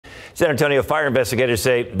San Antonio fire investigators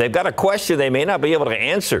say they've got a question they may not be able to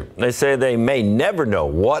answer. They say they may never know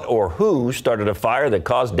what or who started a fire that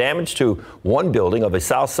caused damage to one building of a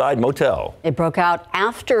South Side motel. It broke out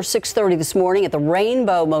after 6:30 this morning at the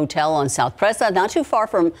Rainbow Motel on South Presa, not too far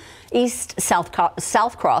from East South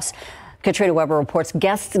Cross. Katrina Weber reports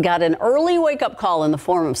guests got an early wake-up call in the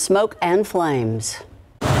form of smoke and flames.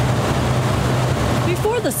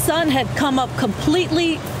 Before the sun had come up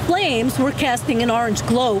completely, flames were casting an orange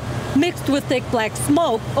glow mixed with thick black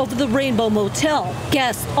smoke over the Rainbow Motel.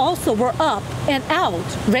 Guests also were up and out,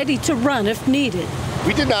 ready to run if needed.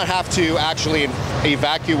 We did not have to actually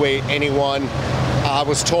evacuate anyone. I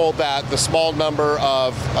was told that the small number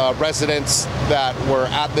of residents that were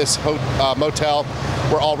at this motel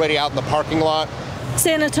were already out in the parking lot.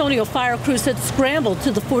 San Antonio fire crews had scrambled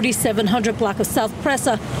to the 4700 block of South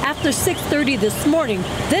Presa after 6:30 this morning,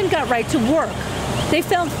 then got right to work. They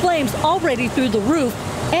found flames already through the roof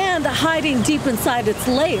and hiding deep inside its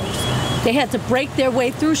layers. They had to break their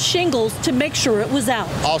way through shingles to make sure it was out.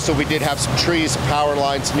 Also, we did have some trees, power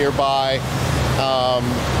lines nearby.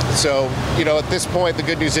 So, at this point, the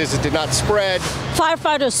good news is it did not spread.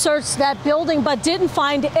 Firefighters searched that building but didn't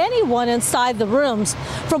find anyone inside the rooms.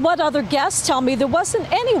 From what other guests tell me, there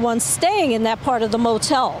wasn't anyone staying in that part of the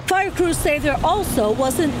motel. Fire crews say there also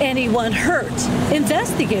wasn't anyone hurt.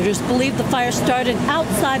 Investigators believe the fire started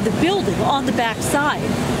outside the building on the back side.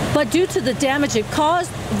 But due to the damage it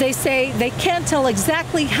caused, they say they can't tell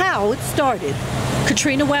exactly how it started.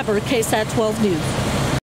 Katrina Weber, KSAT 12 News.